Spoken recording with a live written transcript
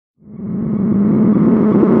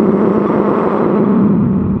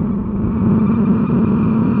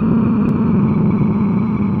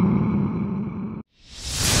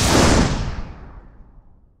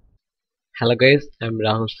Hello guys, I'm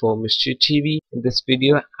Rahul from Mr. TV. In this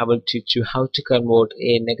video, I will teach you how to convert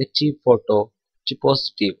a negative photo to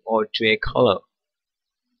positive or to a color.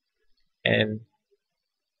 And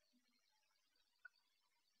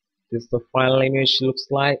this the final image looks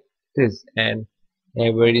like this. And a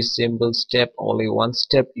very simple step, only one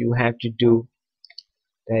step you have to do.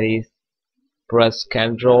 That is, press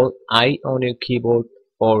Ctrl I on your keyboard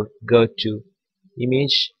or go to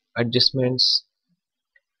Image Adjustments,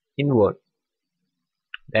 Invert.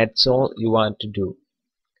 That's all you want to do.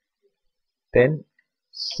 Then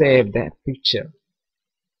save that picture.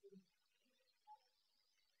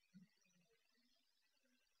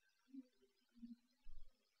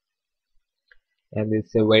 And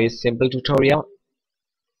it's a very simple tutorial.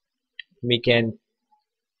 We can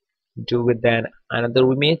do with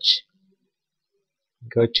another image.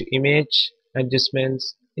 Go to Image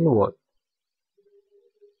Adjustments, Invert.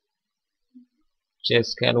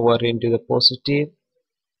 Just convert into the positive.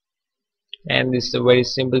 And this is a very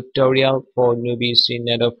simple tutorial for newbies in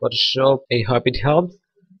Adobe Photoshop. I hope it helps,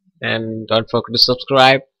 and don't forget to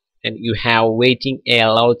subscribe. And you have waiting a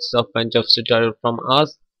lots of bunch of tutorial from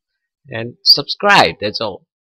us, and subscribe. That's all.